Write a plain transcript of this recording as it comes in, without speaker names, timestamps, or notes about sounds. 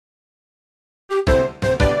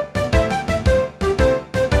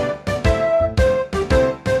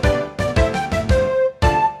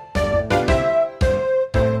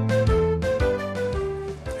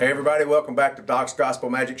everybody, welcome back to Doc's Gospel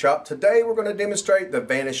Magic Shop. Today we're going to demonstrate the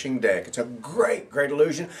Vanishing deck. It's a great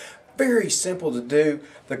illusion, very simple to do.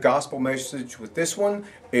 The gospel message with this one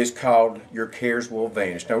is called Your Cares Will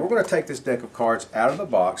Vanish. Now we're going to take this deck of cards out of the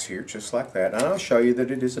box here, just like that, and I'll show you that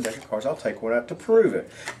it is a deck of cards. I'll take one out to prove it.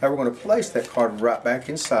 Now we're going to place that card right back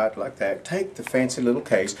inside like that, take the fancy little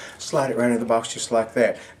case, slide it right into the box just like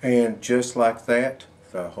that, and just like that,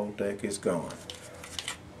 the whole deck is gone.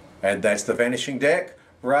 And that's the Vanishing deck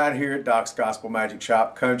right here at Doc's Gospel Magic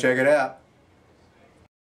Shop. Come check it out.